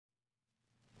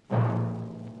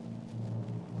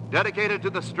dedicated to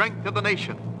the strength of the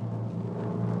nation.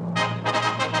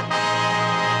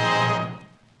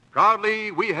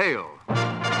 Proudly we hail.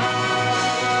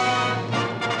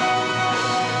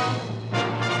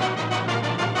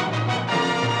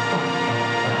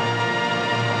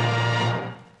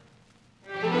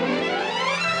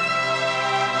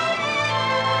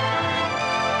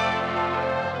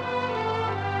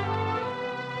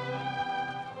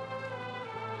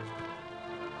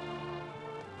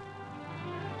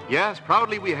 Yes,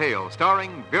 Proudly We Hail,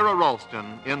 starring Vera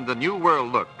Ralston in The New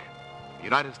World Look, the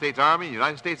United States Army and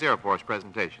United States Air Force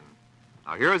presentation.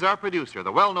 Now, here is our producer,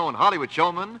 the well-known Hollywood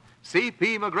showman,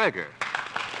 C.P. McGregor.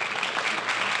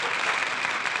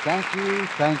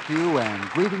 Thank you, and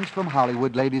greetings from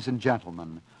Hollywood, ladies and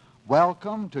gentlemen.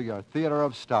 Welcome to your Theater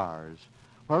of Stars,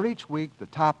 where each week the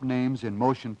top names in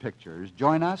motion pictures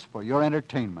join us for your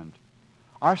entertainment.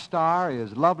 Our star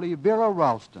is lovely Vera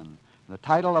Ralston. The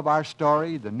title of our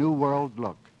story, The New World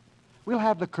Look. We'll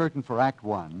have the curtain for Act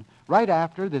One right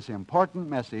after this important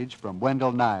message from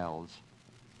Wendell Niles.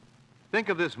 Think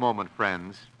of this moment,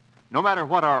 friends. No matter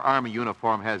what our Army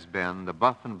uniform has been, the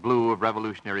buff and blue of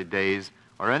revolutionary days,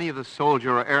 or any of the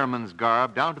soldier or airman's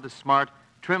garb, down to the smart,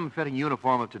 trim-fitting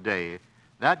uniform of today,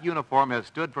 that uniform has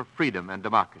stood for freedom and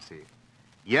democracy.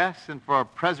 Yes, and for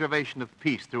preservation of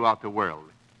peace throughout the world.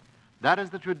 That is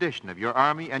the tradition of your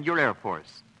Army and your Air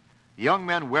Force. The young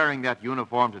men wearing that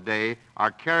uniform today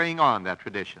are carrying on that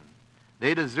tradition.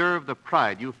 They deserve the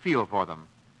pride you feel for them.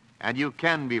 And you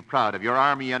can be proud of your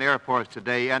Army and Air Force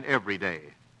today and every day.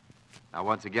 Now,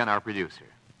 once again, our producer.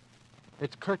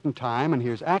 It's curtain time, and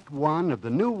here's Act One of The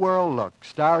New World Look,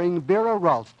 starring Vera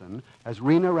Ralston as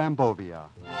Rena Rambovia.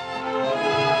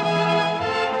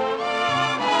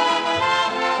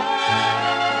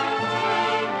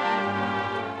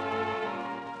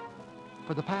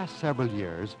 For the past several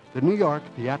years, the New York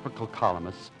theatrical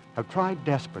columnists have tried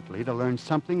desperately to learn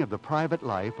something of the private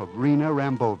life of Rena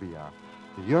Rambovia,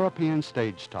 the European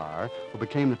stage star who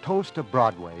became the toast of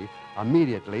Broadway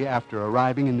immediately after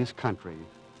arriving in this country.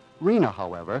 Rena,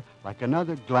 however, like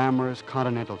another glamorous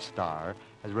continental star,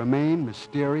 has remained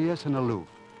mysterious and aloof,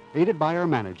 aided by her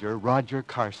manager, Roger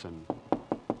Carson.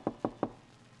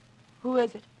 Who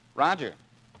is it? Roger.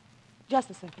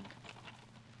 Just a second.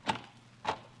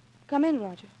 Come in,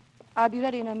 Roger. I'll be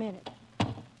ready in a minute.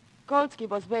 Kolsky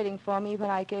was waiting for me when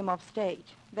I came off stage.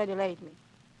 They delayed me.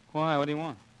 Why? What do you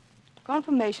want?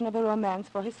 Confirmation of a romance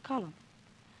for his column.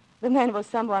 The man was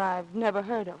someone I've never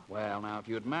heard of. Well, now, if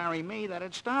you'd marry me,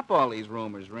 that'd stop all these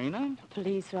rumors, Rena.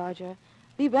 Please, Roger.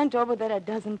 We went over that a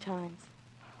dozen times.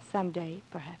 Someday,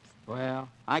 perhaps. Well,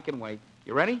 I can wait.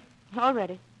 You ready? All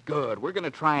ready. Good. We're going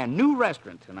to try a new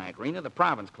restaurant tonight, Rena, the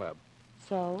Province Club.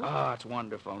 So? Oh, it's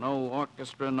wonderful. No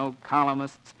orchestra, no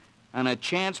columnists, and a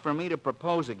chance for me to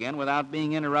propose again without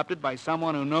being interrupted by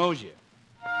someone who knows you.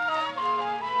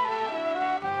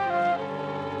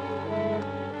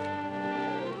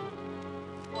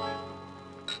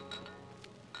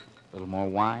 A little more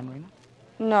wine, Rena?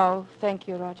 No, thank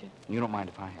you, Roger. You don't mind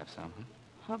if I have some,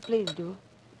 huh? Oh, please do.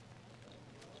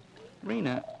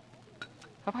 Rena,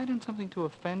 have I done something to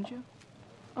offend you?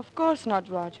 Of course not,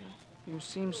 Roger. You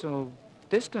seem so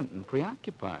distant and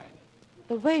preoccupied.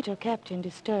 The waiter captain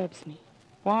disturbs me.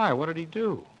 Why? What did he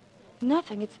do?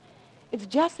 Nothing. It's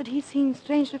just that he seems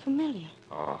strangely familiar.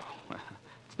 Oh,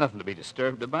 it's nothing to be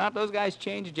disturbed about. Those guys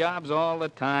change jobs all the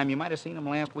time. You might have seen them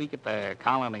last week at the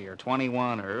Colony or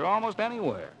 21 or almost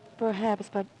anywhere. Perhaps,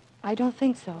 but I don't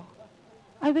think so.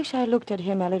 I wish I looked at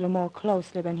him a little more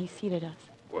closely when he seated us.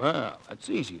 Well, that's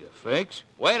easy to fix.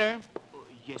 Waiter.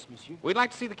 Yes, monsieur. We'd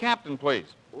like to see the captain, please.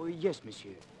 Oh, yes,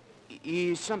 monsieur.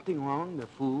 Is something wrong? The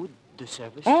food? The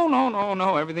service? Oh,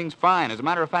 no. Everything's fine. As a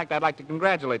matter of fact, I'd like to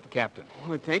congratulate the captain.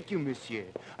 Oh, thank you, monsieur.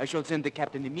 I shall send the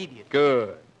captain immediately.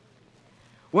 Good.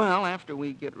 Well, after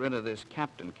we get rid of this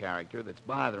captain character that's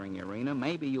bothering you, Rena,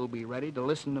 maybe you'll be ready to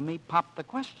listen to me pop the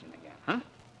question again, huh?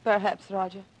 Perhaps,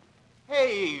 Roger.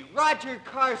 Hey, Roger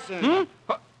Carson.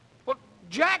 Well,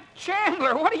 Jack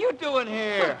Chandler, what are you doing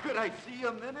here? Could I see you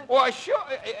a minute? Well, sure.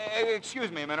 Excuse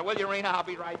me a minute, will you, Rena? I'll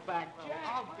be right back.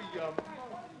 I'll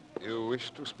be You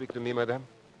wish to speak to me, madame?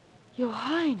 Your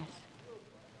Highness.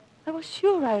 I was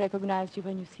sure I recognized you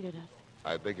when you seated us.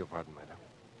 I beg your pardon, madame.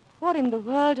 What in the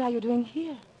world are you doing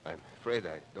here? I'm afraid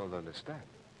I don't understand.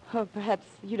 Oh, perhaps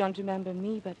you don't remember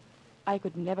me, but I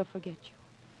could never forget you.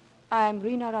 I'm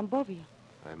Rena Rambovia.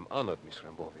 I'm honored, Miss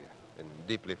Rambovia, and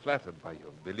deeply flattered by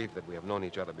your belief that we have known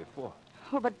each other before.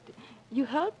 Oh, but you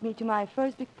helped me to my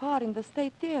first big part in the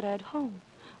State Theater at home.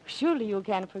 Surely you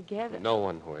can forget it. No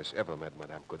one who has ever met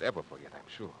Madame could ever forget, I'm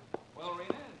sure. Well,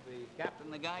 Rena, is the captain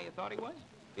the guy you thought he was?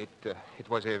 It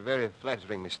was a very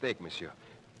flattering mistake, monsieur.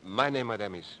 My name,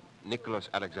 madame, is Nicholas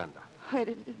Alexander.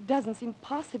 It doesn't seem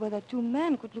possible that two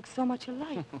men could look so much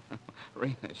alike.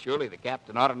 Rena, surely the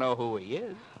captain ought to know who he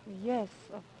is. Yes,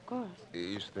 of course.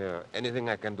 Is there anything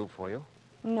I can do for you?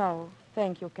 No,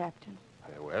 thank you, Captain.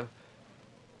 Well,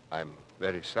 I'm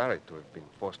very sorry to have been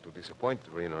forced to disappoint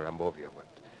Rena Rambovia, but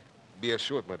be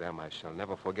assured, madame, I shall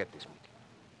never forget this meeting.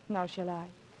 Now shall I.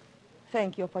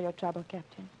 Thank you for your trouble,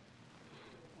 Captain.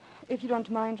 If you don't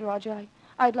mind, Roger,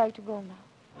 I'd like to go now.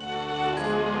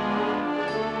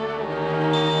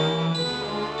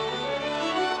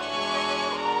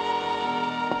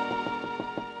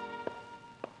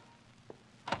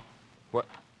 What?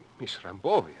 Miss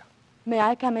Rambovia? May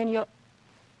I come in,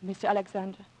 Mr.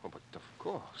 Alexander? Oh, but of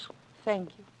course.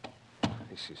 Thank you.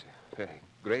 This is a very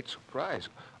great surprise.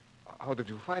 How did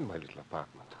you find my little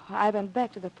apartment? I went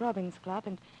back to the Province Club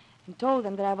and told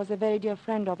them that I was a very dear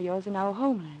friend of yours in our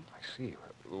homeland. I see.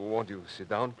 Won't you sit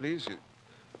down, please?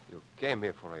 You came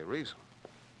here for a reason.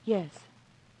 Yes.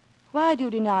 Why do you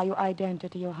deny your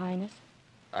identity, Your Highness?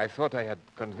 I thought I had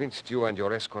convinced you and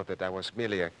your escort that I was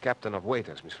merely a captain of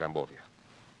waiters, Miss Rambovia.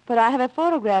 But I have a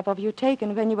photograph of you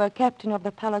taken when you were captain of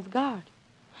the Palace Guard.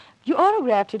 You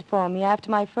autographed it for me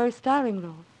after my first starring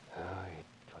role.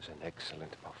 It was an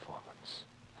excellent performance.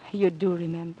 You do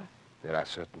remember. There are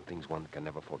certain things one can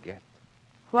never forget.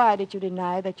 Why did you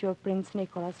deny that you're Prince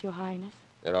Nicholas, Your Highness?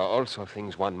 There are also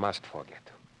things one must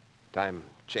forget. Time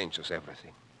changes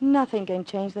everything. Nothing can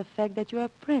change the fact that you're a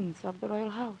prince of the royal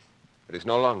house. It is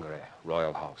no longer a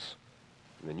royal house.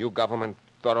 The new government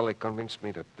thoroughly convinced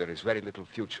me that there is very little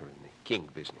future in the king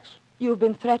business. You've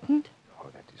been threatened? Oh,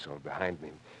 that is all behind me.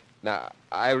 Now,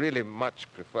 I really much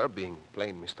prefer being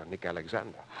plain Mr. Nick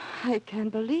Alexander. I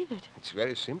can't believe it. It's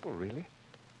very simple, really.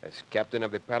 As captain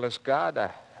of the Palace Guard, I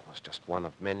was just one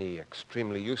of many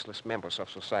extremely useless members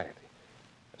of society.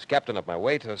 As captain of my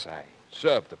waiters, I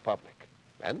served the public.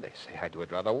 And they say I do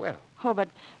it rather well. Oh, but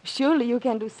surely you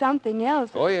can do something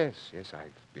else. Oh, yes.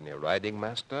 I've been a riding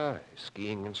master, a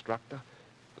skiing instructor.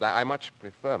 But I much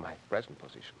prefer my present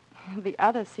position. The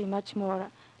others seem much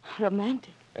more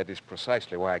romantic. That is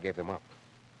precisely why I gave them up.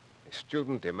 A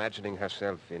student imagining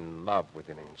herself in love with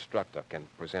an instructor can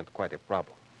present quite a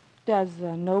problem. Does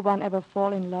no one ever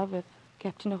fall in love with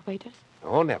Captain of Waiters?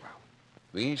 Oh, never.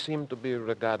 We seem to be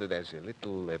regarded as a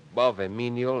little above a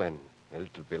menial and a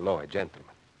little below a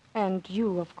gentleman. And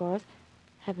you, of course,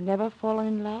 have never fallen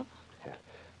in love? Yeah.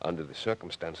 Under the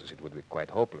circumstances, it would be quite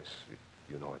hopeless, if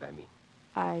you know what I mean.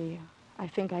 I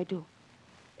think I do.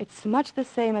 It's much the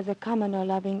same as a commoner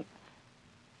loving,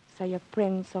 say, a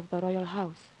prince of the royal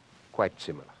house. Quite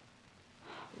similar.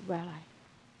 Well,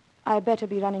 I better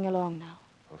be running along now.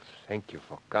 Well, thank you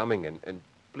for coming, and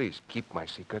please keep my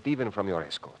secret, even from your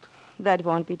escort. That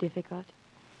won't be difficult.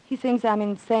 He thinks I'm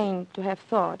insane to have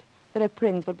thought that a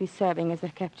prince would be serving as a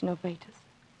captain of waiters.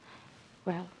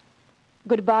 Well,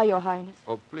 goodbye, Your Highness.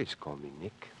 Oh, please call me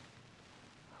Nick.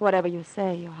 Whatever you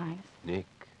say, Your Highness. Nick.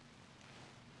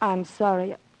 I'm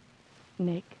sorry,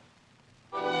 Nick.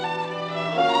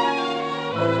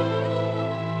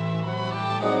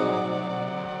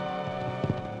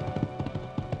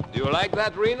 Do you like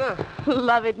that, Rena?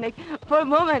 Love it, Nick. For a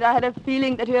moment, I had a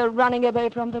feeling that you were running away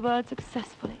from the world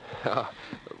successfully.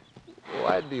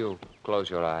 Why do you close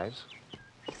your eyes?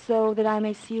 So that I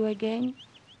may see you again,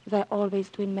 as I always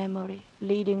do in memory,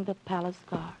 leading the palace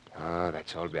guard. Oh,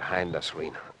 that's all behind us,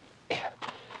 Rena.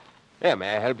 Yeah,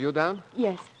 may I help you down?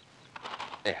 Yes.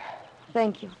 Yeah.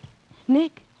 Thank you.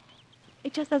 Nick,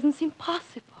 it just doesn't seem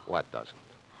possible. What doesn't?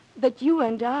 That you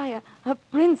and I, a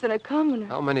prince and a commoner.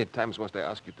 How many times must I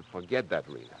ask you to forget that,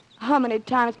 Rena? How many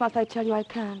times must I tell you I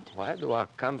can't? Why do our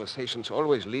conversations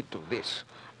always lead to this?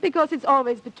 Because it's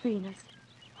always between us.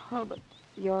 Oh, but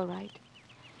you're right.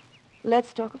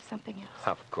 Let's talk of something else.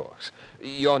 Of course.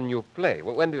 Your new play.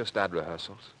 When do you start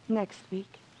rehearsals? Next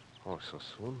week. Oh, so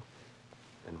soon?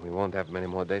 And we won't have many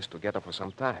more days together for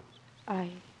some time.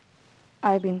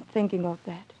 I've been thinking of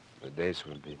that. The days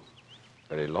will be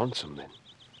very lonesome then.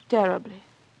 Terribly.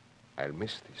 I'll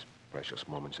miss these precious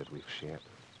moments that we've shared.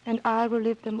 And I'll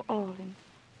relive them all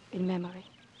in memory.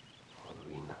 Oh,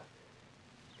 Rena,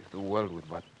 if the world would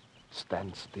but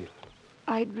stand still.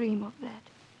 I dream of that.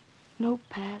 No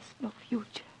past, no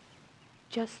future.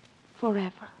 Just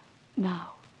forever.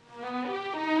 Now.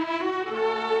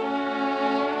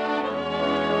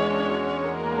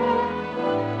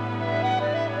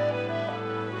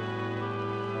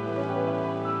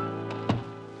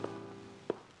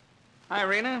 Hi,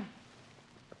 Rena.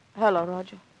 Hello,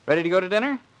 Roger. Ready to go to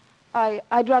dinner?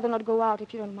 I'd rather not go out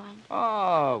if you don't mind.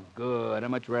 Oh, good. I'd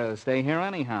much rather stay here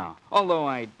anyhow. Although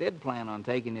I did plan on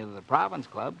taking you to the Province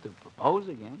Club to propose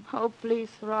again. Oh, please,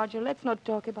 Roger, let's not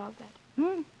talk about that.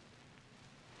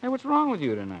 Hey, what's wrong with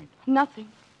you tonight? Nothing.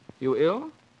 You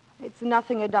ill? It's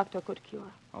nothing a doctor could cure.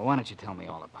 Well, why don't you tell me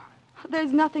all about it?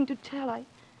 There's nothing to tell.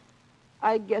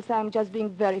 I guess I'm just being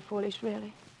very foolish,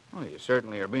 really. Well, you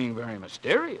certainly are being very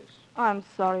mysterious. I'm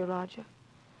sorry, Roger.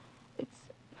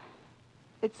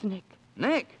 It's Nick.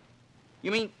 Nick?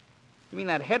 You mean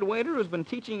that head waiter who's been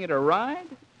teaching you to ride?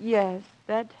 Yes,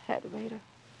 that head waiter.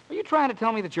 Are you trying to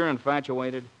tell me that you're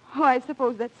infatuated? Oh, I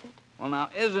suppose that's it. Well, now,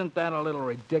 isn't that a little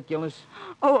ridiculous?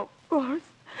 Oh, of course.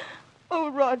 Oh,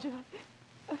 Roger.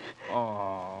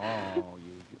 Oh,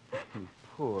 you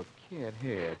poor kid.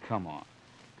 Here, come on.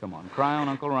 Come on, cry on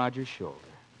Uncle Roger's shoulder.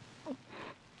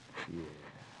 Yeah.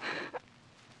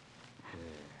 There.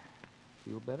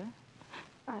 Feel better?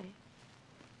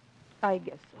 I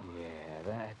guess so. Yeah,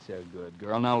 that's a good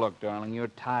girl. Now, look, darling, you're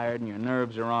tired and your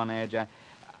nerves are on edge.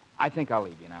 I think I'll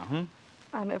leave you now,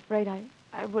 I'm afraid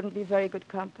I wouldn't be very good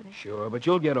company. Sure, but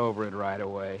you'll get over it right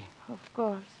away. Of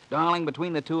course. Darling,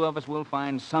 between the two of us, we'll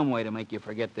find some way to make you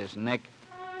forget this, Nick.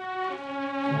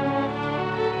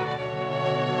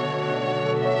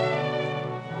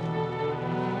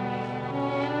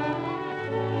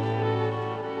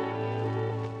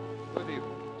 Good evening,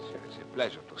 sir. It's a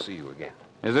pleasure to see you again.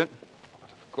 Is it?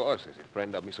 But of course, as a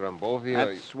friend of Miss Rambovia...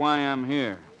 That's why I'm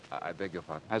here, I beg your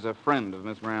pardon. as a friend of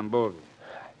Miss Rambovia.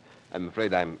 I'm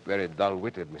afraid I'm very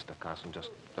dull-witted, Mr. Carson. Just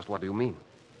what do you mean?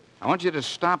 I want you to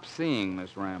stop seeing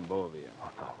Miss Rambovia. Oh,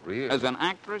 no, really? As an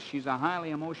actress, she's a highly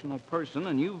emotional person,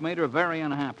 and you've made her very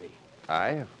unhappy. I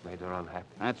have made her unhappy.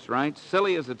 That's right.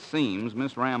 Silly as it seems,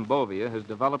 Miss Rambovia has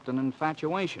developed an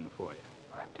infatuation for you.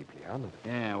 I'm deeply honored.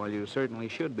 Yeah, well, you certainly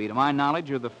should be. To my knowledge,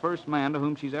 you're the first man to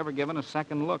whom she's ever given a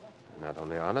second look. Not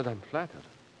only honored, I'm flattered.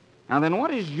 Now, then,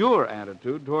 what is your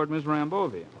attitude toward Miss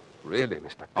Rambovia? Really,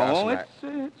 Mr. Carson,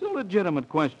 Oh, it's a legitimate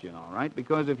question, all right,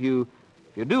 because if you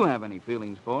do have any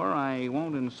feelings for her, I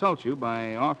won't insult you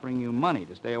by offering you money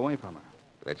to stay away from her.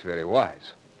 That's very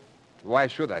wise. Why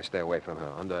should I stay away from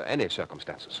her under any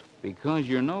circumstances? Because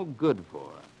you're no good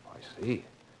for her. I see.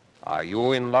 Are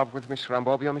you in love with Miss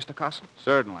Rambovia, Mr. Carson?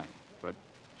 Certainly, but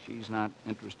she's not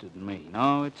interested in me.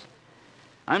 No,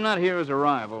 I'm not here as a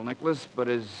rival, Nicholas, but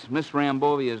as Miss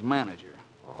Rambovia's manager.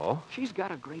 Oh? She's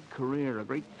got a great career, a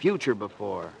great future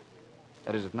before her.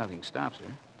 That is, if nothing stops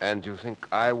her. And you think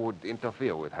I would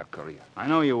interfere with her career? I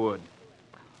know you would.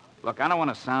 Look, I don't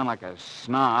want to sound like a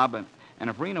snob, and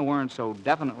if Rena weren't so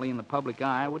definitely in the public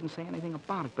eye, I wouldn't say anything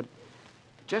about it, but it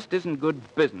just isn't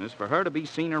good business for her to be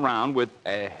seen around with...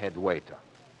 A head waiter.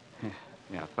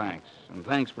 Yeah, thanks. And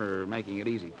thanks for making it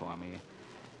easy for me.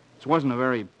 This wasn't a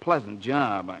very pleasant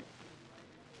job.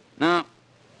 Now,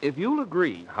 if you'll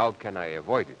agree... How can I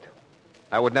avoid it?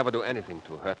 I would never do anything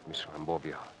to hurt Miss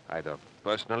Rambovia, either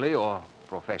personally or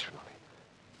professionally.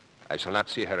 I shall not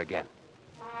see her again.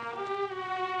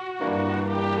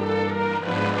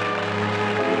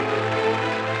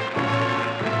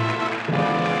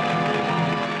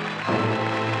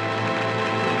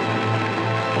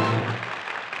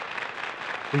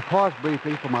 We pause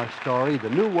briefly from our story, The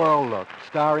New World Look,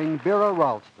 starring Vera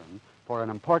Ralston, for an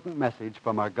important message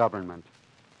from our government.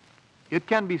 It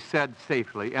can be said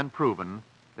safely and proven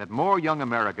that more young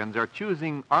Americans are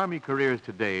choosing Army careers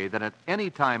today than at any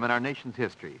time in our nation's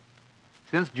history.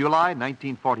 Since July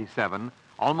 1947,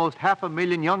 almost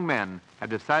 500,000 young men have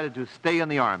decided to stay in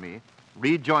the Army,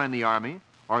 rejoin the Army,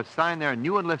 or sign their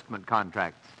new enlistment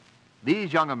contracts.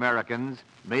 These young Americans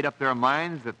made up their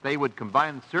minds that they would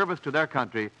combine service to their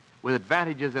country with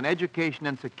advantages in education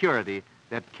and security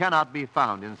that cannot be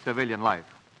found in civilian life.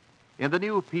 In the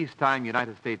new peacetime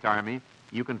United States Army,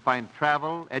 you can find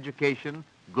travel, education,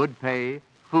 good pay,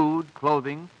 food,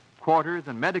 clothing, quarters,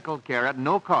 and medical care at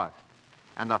no cost,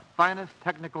 and the finest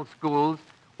technical schools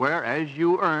where, as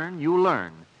you earn, you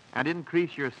learn, and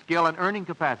increase your skill and earning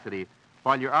capacity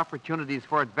while your opportunities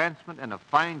for advancement and a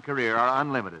fine career are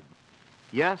unlimited.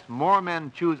 Yes, more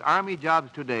men choose Army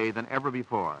jobs today than ever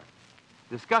before.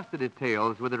 Discuss the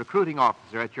details with a recruiting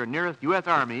officer at your nearest U.S.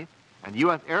 Army and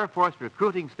U.S. Air Force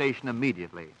recruiting station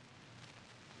immediately.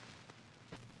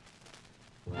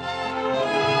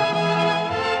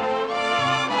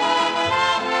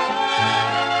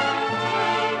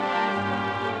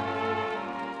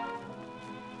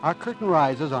 Our curtain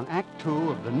rises on Act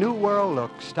Two of The New World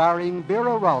Look, starring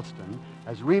Vera Ralston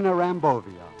as Rena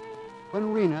Rambovia.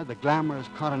 When Rena, the glamorous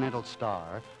continental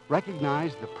star,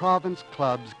 recognized the Province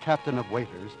Club's captain of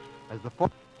waiters as the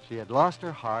she had lost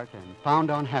her heart and found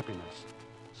unhappiness.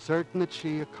 certain that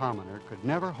she, a commoner, could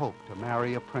never hope to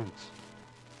marry a prince.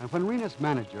 And when Rena's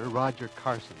manager, Roger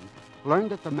Carson,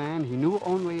 learned that the man he knew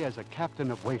only as a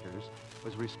captain of waiters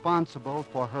was responsible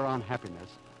for her unhappiness,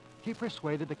 he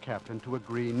persuaded the captain to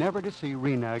agree never to see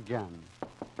Rena again.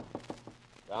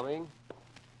 Coming?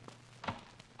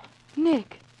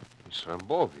 Nick, Miss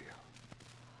Rambovia.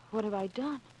 what have I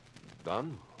done?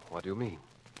 Done? What do you mean?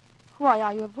 Why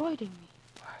are you avoiding me?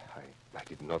 I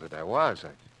didn't know that I was.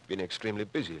 I've been extremely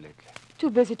busy lately. Too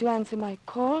busy to answer my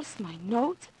calls, my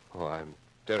notes? Oh, I'm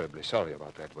terribly sorry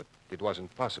about that, but it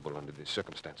wasn't possible under these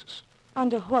circumstances.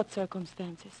 Under what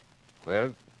circumstances?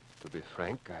 Well, to be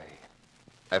frank,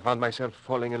 I found myself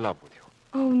falling in love with you.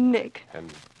 Oh, Nick.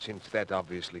 And since that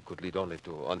obviously could lead only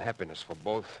to unhappiness for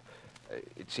both,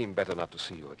 it seemed better not to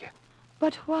see you again.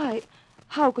 But why?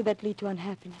 How could that lead to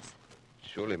unhappiness?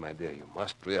 Surely, my dear, you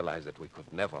must realize that we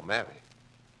could never marry.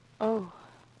 Oh.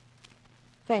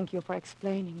 Thank you for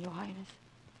explaining, Your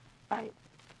Highness.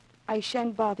 I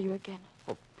shan't bother you again.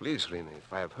 Oh, please, Rena,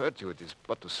 if I have hurt you, it is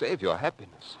but to save your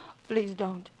happiness. Please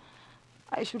don't.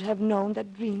 I should have known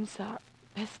that dreams are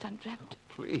best undreamt.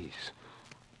 Please.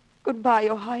 Goodbye,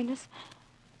 Your Highness.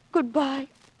 Goodbye.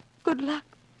 Good luck.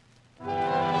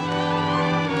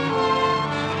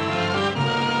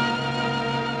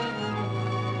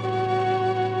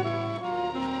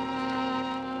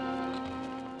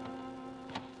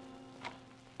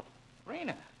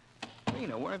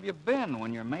 Rena, where have you been?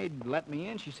 When your maid let me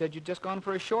in, she said you'd just gone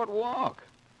for a short walk.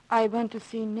 I went to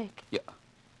see Nick. Yeah.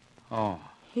 Oh.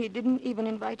 He didn't even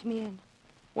invite me in.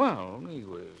 Well, he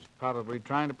was probably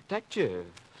trying to protect you.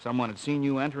 If someone had seen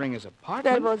you entering his apartment...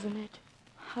 That wasn't it.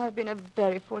 I've been a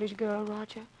very foolish girl,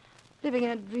 Roger, living in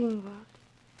a dream world.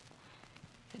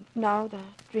 And now the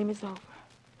dream is over.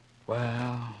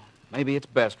 Well, maybe it's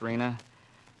best, Rena.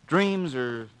 Dreams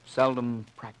are seldom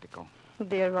practical.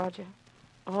 Dear Roger,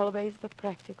 always the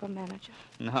practical manager.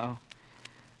 No.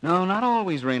 No, not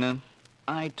always, Rena.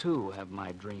 I, too, have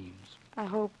my dreams. I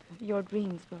hope your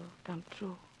dreams will come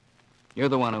true. You're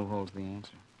the one who holds the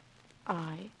answer.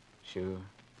 I? Sure.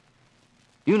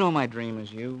 You know my dream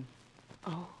is you.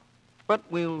 Oh. But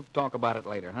we'll talk about it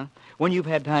later, huh? When you've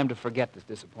had time to forget this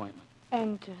disappointment.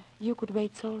 And you could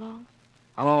wait so long?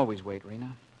 I'll always wait,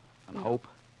 Rena. And hope.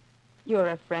 You're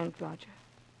a friend, Roger.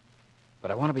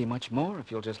 But I want to be much more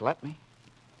if you'll just let me.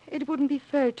 It wouldn't be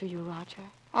fair to you, Roger.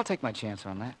 I'll take my chance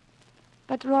on that.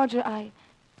 But, Roger,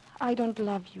 I don't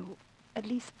love you. At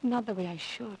least not the way I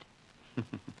should.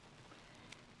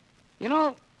 You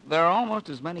know, there are almost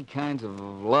as many kinds of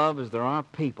love as there are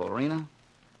people, Rena.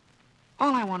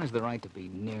 All I want is the right to be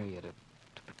near you,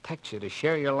 to protect you, to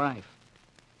share your life.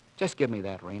 Just give me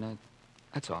that, Rena.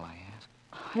 That's all I ask.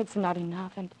 It's not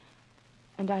enough,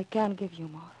 and I can't give you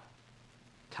more.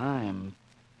 Time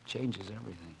changes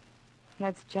everything.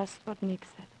 That's just what Nick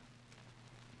said.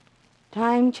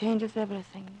 Time changes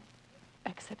everything,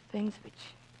 except things which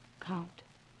count.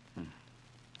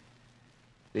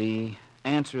 The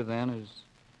answer, then, is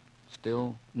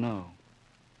still no.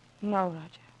 No,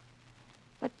 Roger.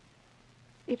 But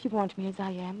if you want me as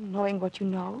I am, knowing what you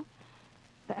know,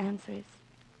 the answer is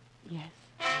yes.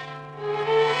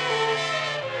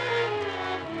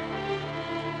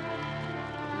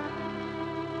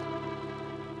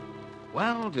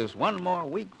 Well, just one more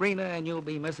week, Rena, and you'll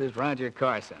be Mrs. Roger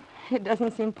Carson. It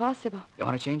doesn't seem possible. You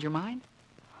want to change your mind?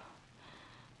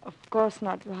 Of course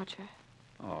not, Roger.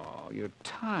 Oh, you're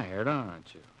tired,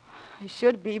 aren't you? I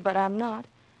should be, but I'm not.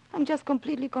 I'm just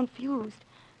completely confused.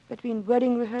 Between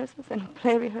wedding rehearsals and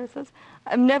play rehearsals,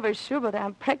 I'm never sure whether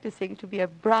I'm practicing to be a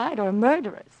bride or a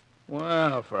murderess.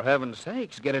 Well, for heaven's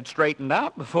sakes, get it straightened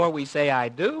out before we say I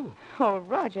do. Oh,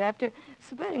 Roger, after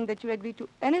swearing that you agreed to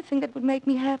anything that would make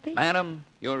me happy? Madam,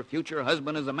 your future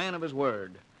husband is a man of his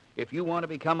word. If you want to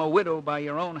become a widow by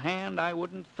your own hand, I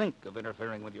wouldn't think of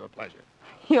interfering with your pleasure.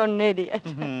 You're an idiot.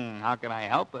 How can I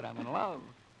help it? I'm in love.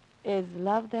 Is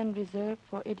love then reserved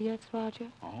for idiots, Roger?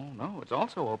 Oh, no, it's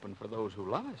also open for those who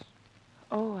love us.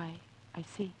 Oh, I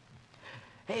see.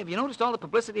 Hey, have you noticed all the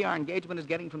publicity our engagement is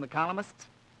getting from the columnists?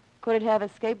 Could it have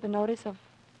escaped the notice of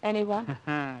anyone?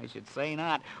 I should say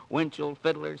not. Winchell,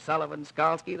 Fiddler, Sullivan,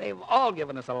 Skalski, they've all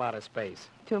given us a lot of space.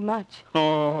 Too much.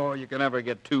 Oh, you can never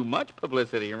get too much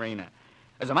publicity, Rena.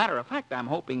 As a matter of fact, I'm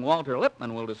hoping Walter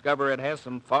Lippmann will discover it has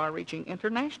some far-reaching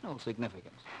international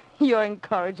significance. You're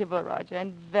incorrigible, Roger,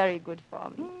 and very good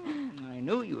for me. I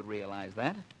knew you'd realize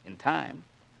that in time.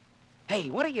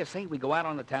 Hey, what do you say we go out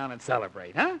on the town and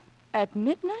celebrate, huh? At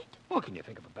midnight? Well, can you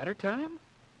think of a better time?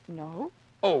 No.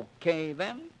 Okay,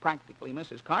 then, practically,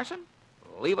 Mrs. Carson,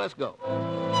 leave us go.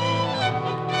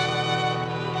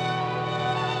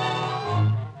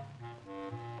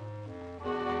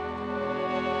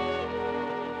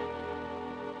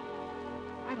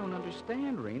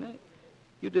 understand, Rena.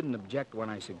 You didn't object when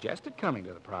I suggested coming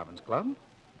to the Province Club.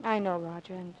 I know,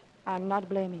 Roger, and I'm not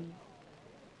blaming you.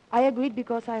 I agreed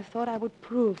because I thought I would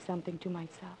prove something to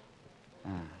myself.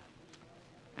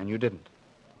 And you didn't.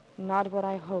 Not what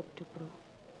I hoped to prove.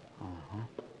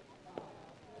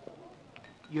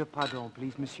 Your pardon,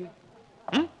 please, monsieur.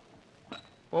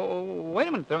 Oh, wait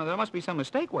a minute. There must be some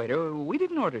mistake, waiter. We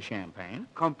didn't order champagne.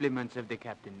 Compliments of the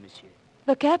captain, monsieur.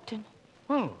 The captain?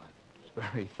 Well,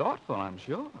 that's very thoughtful, I'm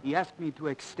sure. He asked me to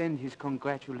extend his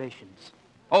congratulations.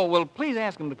 Oh, well, please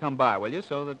ask him to come by, will you,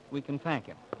 so that we can thank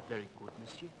him. Very good,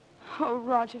 monsieur. Oh,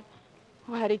 Roger,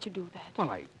 why did you do that? Well,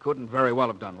 I couldn't very well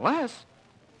have done less.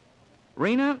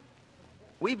 Rena,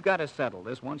 we've got to settle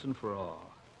this once and for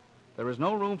all. There is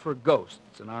no room for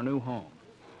ghosts in our new home.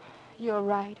 You're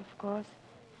right, of course.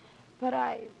 But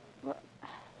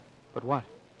But what?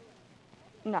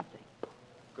 nothing.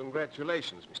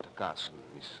 Congratulations, Mr. Carson,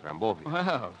 Miss Rambovia.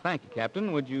 Well, thank you,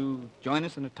 Captain. Would you join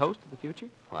us in a toast to the future?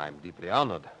 I'm deeply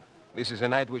honored. This is a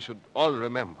night we should all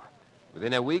remember.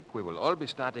 Within a week, we will all be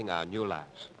starting our new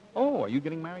lives. Oh, are you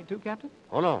getting married too, Captain?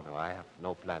 Oh, no, I have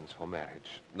no plans for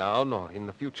marriage. Now, nor in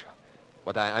the future.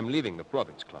 But I'm leaving the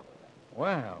Province Club.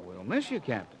 Well, we'll miss you,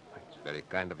 Captain. It's very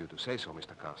kind of you to say so,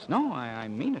 Mr. Carson. No, I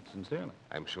mean it sincerely.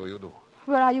 I'm sure you do.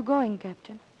 Where are you going,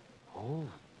 Captain? Oh,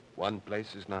 one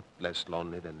place is not less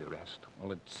lonely than the rest.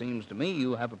 Well, it seems to me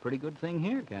you have a pretty good thing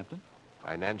here, Captain.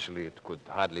 Financially, it could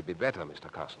hardly be better,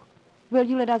 Mr. Carson. Will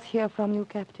you let us hear from you,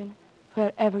 Captain,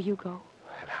 wherever you go?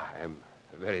 Well, I am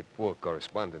a very poor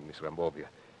correspondent, Miss Rambovia.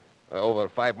 Over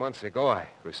 5 months ago, I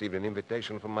received an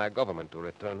invitation from my government to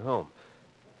return home.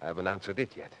 I haven't answered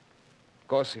it yet. Of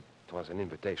course, it was an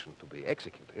invitation to be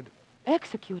executed.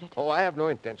 Executed? Oh, I have no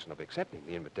intention of accepting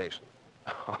the invitation.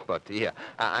 But here,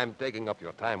 I'm taking up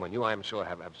your time when you, I'm sure,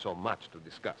 have so much to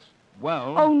discuss.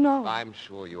 Well... Oh, no. I'm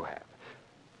sure you have.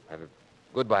 Well,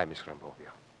 goodbye, Miss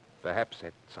Rambovia. Perhaps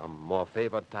at some more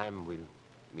favored time we'll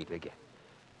meet again.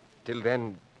 Till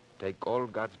then, take all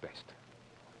God's best.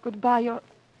 Goodbye, Nick.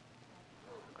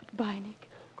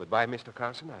 Goodbye, Mr.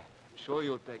 Carson. I'm sure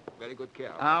you'll take very good care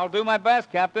of me. I'll do my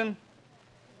best, Captain.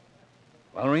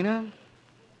 Well, Rena,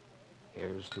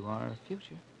 here's to our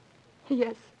future.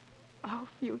 Yes, our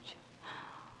future.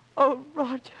 Oh,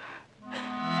 Roger.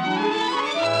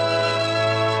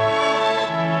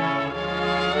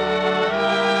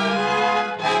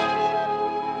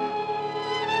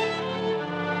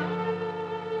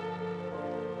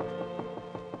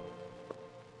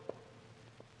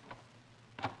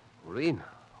 Rena,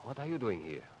 what are you doing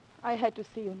here? I had to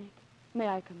see you, Nick. May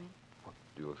I come in? What,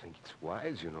 do you think it's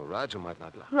wise? You know, Roger might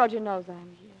not like... Roger knows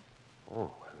I'm here.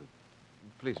 Oh, well,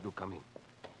 please do come in.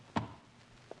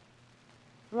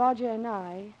 Roger and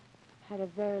I had a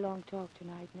very long talk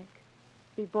tonight, Nick.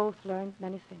 We both learned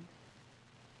many things.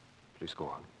 Please go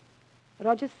on.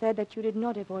 Roger said that you did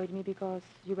not avoid me because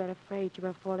you were afraid you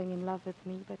were falling in love with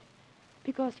me, but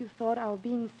because you thought our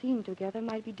being seen together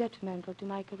might be detrimental to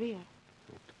my career.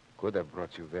 Could have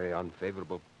brought you very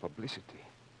unfavorable publicity.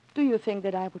 Do you think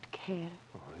that I would care?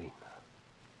 Oh, Rena.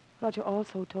 Roger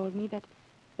also told me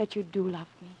that you do love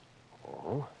me.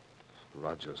 Oh,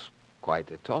 Roger's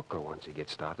quite a talker once he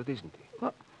gets started, isn't he?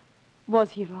 Well, was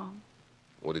he wrong?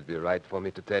 Would it be right for me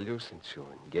to tell you since you're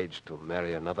engaged to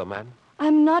marry another man?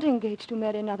 I'm not engaged to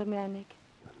marry another man, Nick.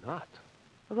 You're not?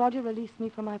 Roger released me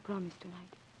from my promise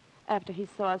tonight, after he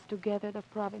saw us together at the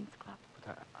Province Club.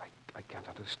 But I can't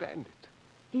understand it.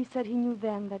 He said he knew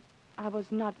then that I was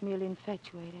not merely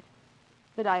infatuated,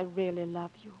 that I really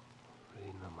love you.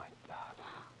 Rena, my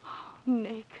darling. Oh,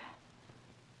 Nick.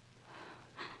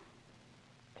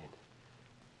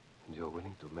 And you're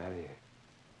willing to marry a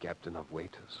captain of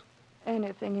waiters?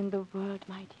 Anything in the world,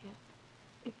 my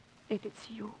dear, if it's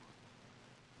you.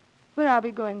 Where are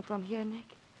we going from here,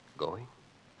 Nick? Going?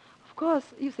 Of course,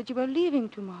 you said you were leaving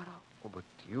tomorrow. Oh, but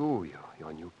your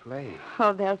new play.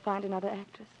 Oh, they'll find another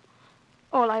actress.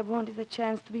 All I want is a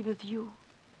chance to be with you.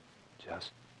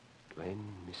 Just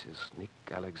plain Mrs. Nick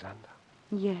Alexander?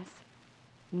 Yes,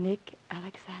 Nick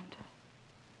Alexander.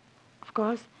 Of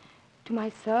course, to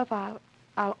myself,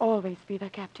 I'll always be the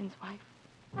captain's wife.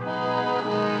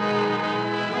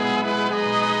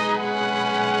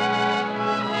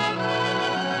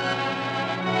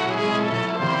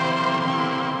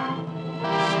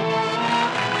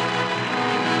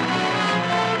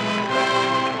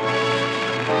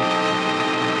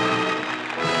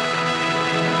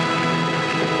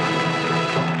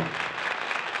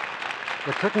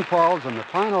 The curtain falls on the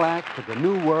final act of The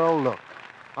New World Look.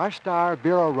 Our star,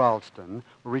 Vera Ralston,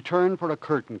 will return for a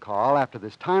curtain call after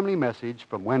this timely message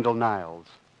from Wendell Niles.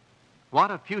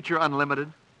 Want a future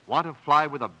unlimited? Want to fly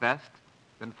with the best?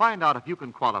 Then find out if you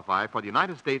can qualify for the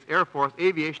United States Air Force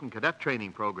Aviation Cadet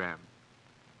Training Program.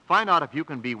 Find out if you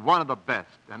can be one of the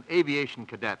best, an aviation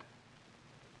cadet.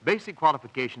 Basic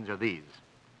qualifications are these.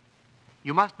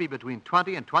 You must be between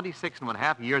 20 and 26 and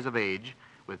 1/2 years of age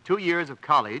with 2 years of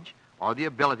college or the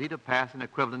ability to pass an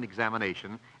equivalent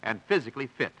examination and physically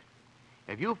fit.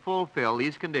 If you fulfill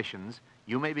these conditions,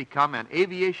 you may become an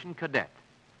aviation cadet.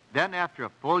 Then, after a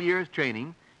full year's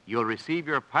training, you'll receive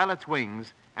your pilot's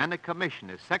wings and a commission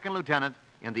as second lieutenant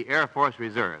in the Air Force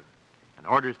Reserve, and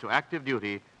orders to active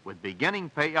duty with beginning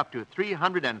pay up to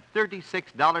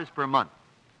 $336 per month.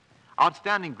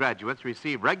 Outstanding graduates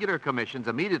receive regular commissions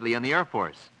immediately in the Air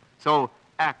Force. So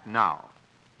act now.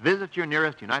 Visit your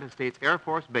nearest United States Air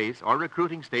Force base or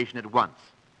recruiting station at once.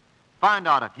 Find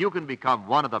out if you can become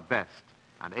one of the best,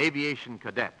 an aviation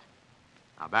cadet.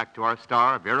 Now back to our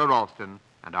star, Vera Ralston,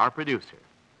 and our producer.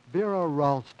 Vera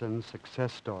Ralston's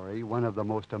success story, one of the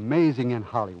most amazing in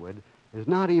Hollywood, is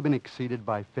not even exceeded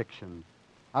by fiction.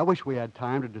 I wish we had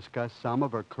time to discuss some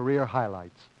of her career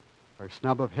highlights. Her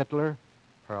snub of Hitler,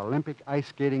 her Olympic ice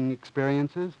skating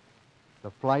experiences,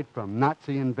 the flight from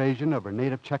Nazi invasion of her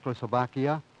native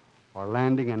Czechoslovakia, or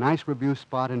landing a nice review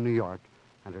spot in New York,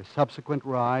 and her subsequent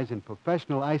rise in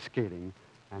professional ice skating,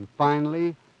 and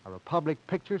finally, a Republic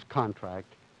Pictures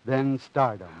contract, then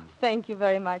stardom. Thank you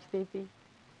very much, C.P.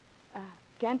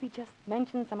 Can't we just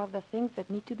mention some of the things that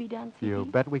need to be done, C.P.? You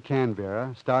bet we can,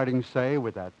 Vera, starting, say,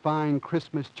 with that fine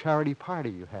Christmas charity party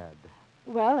you had.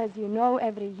 Well, as you know,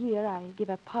 every year I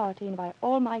give a party, invite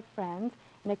all my friends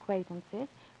and acquaintances,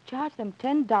 charge them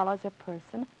 $10 a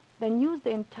person, then use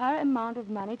the entire amount of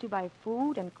money to buy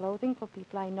food and clothing for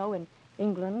people I know in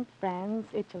England, France,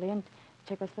 Italy, and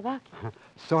Czechoslovakia.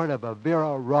 Sort of a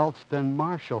Vera Ralston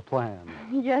Marshall Plan.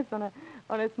 Yes, on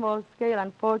a small scale,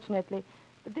 unfortunately.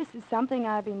 But this is something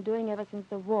I've been doing ever since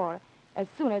the war, as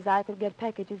soon as I could get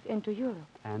packages into Europe.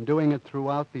 And doing it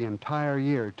throughout the entire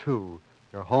year, too.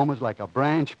 Your home is like a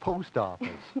branch post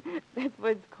office. That's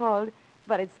what it's called,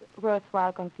 but it's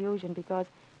worthwhile confusion because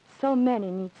so many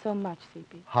need so much,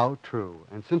 C.P. How true.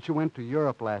 And since you went to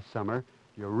Europe last summer,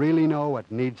 you really know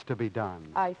what needs to be done.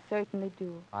 I certainly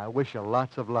do. I wish you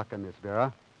lots of luck in this,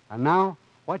 Vera. And now,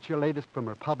 what's your latest from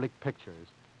Republic Pictures?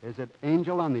 Is it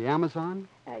Angel on the Amazon?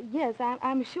 Yes,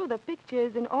 I'm sure the picture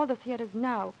is in all the theaters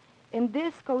now. In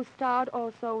this co-starred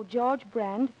also George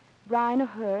Brand, Brian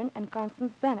Aherne, and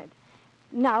Constance Bennett.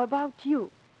 Now, about you.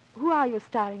 Who are you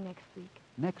starring next week?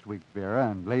 Next week,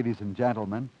 Vera, and ladies and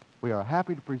gentlemen, we are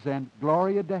happy to present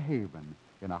Gloria DeHaven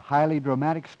in a highly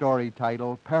dramatic story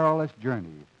titled Perilous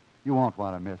Journey. You won't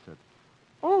want to miss it.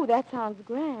 Oh, that sounds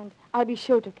grand. I'll be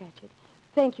sure to catch it.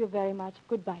 Thank you very much.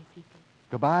 Goodbye, C.P.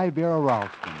 Goodbye, Vera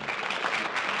Ralston.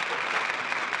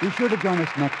 Be sure to join us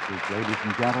next week, ladies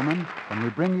and gentlemen, when we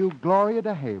bring you Gloria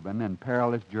DeHaven and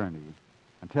Perilous Journey.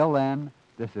 Until then,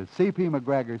 this is C.P.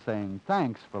 McGregor saying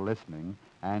thanks for listening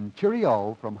and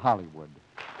cheerio from Hollywood.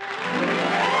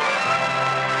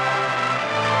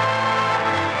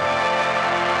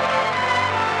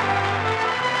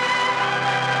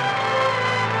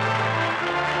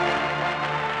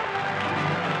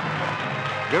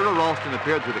 Vera Ralston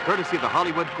appeared through the courtesy of the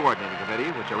Hollywood Coordinating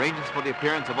Committee, which arranges for the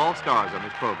appearance of all stars on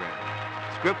this program.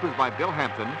 The script was by Bill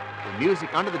Hampton, with music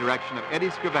under the direction of Eddie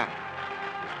Scribani.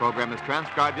 This program is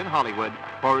transcribed in Hollywood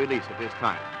for release at this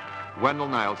time. Wendell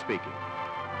Niles speaking.